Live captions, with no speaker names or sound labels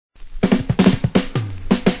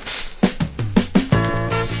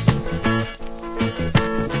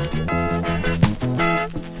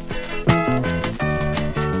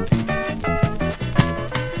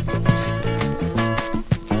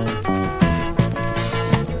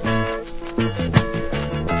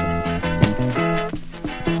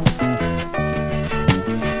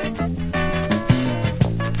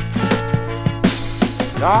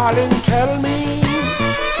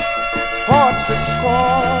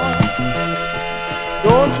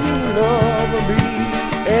don't you love me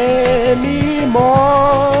anymore?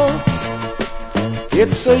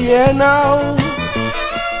 It's a year now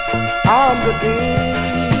on the day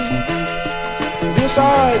this I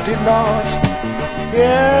did not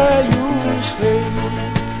hear you say.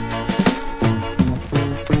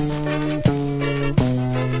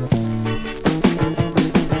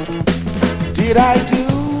 Did I do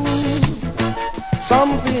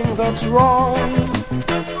something that's wrong?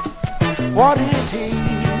 What it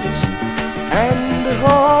is and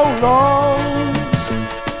how long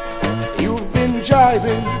you've been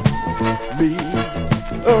jiving me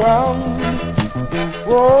around?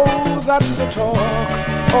 Oh, that's the talk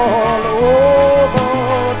all over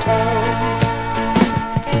town.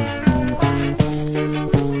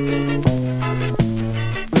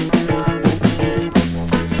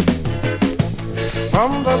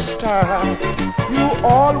 From the start, you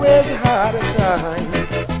always had a time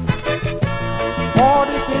for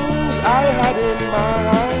the things I had in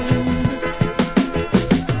mind.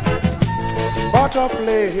 But of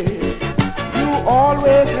late, you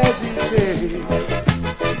always hesitate,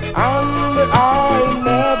 and I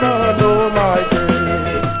never know my day.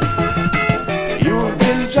 You've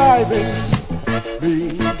been jiving me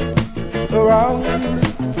around.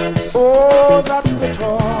 Oh, that's the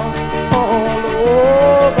talk all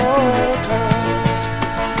over town.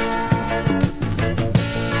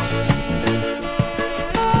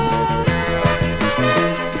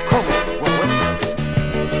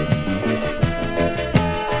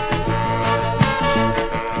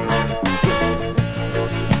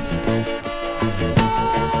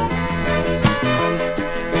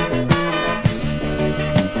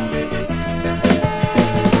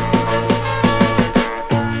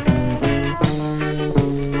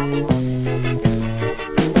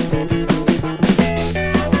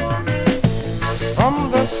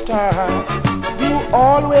 You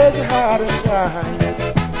always had a time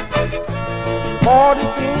for the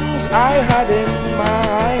things I had in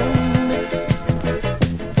mind.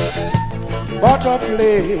 But of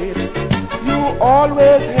late, you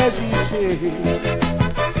always hesitate,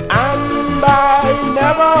 and I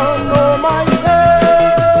never know my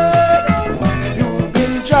head. You've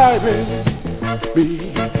been jiving me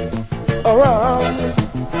around.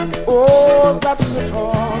 Oh, that's the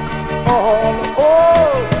talk all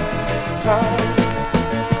over time.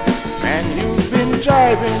 And you've been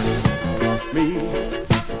jiving me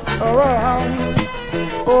around.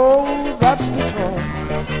 Oh, that's the talk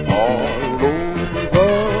all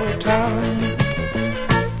over time.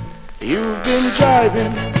 You've been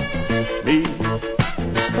jiving me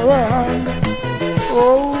around.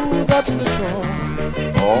 Oh, that's the talk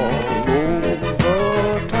all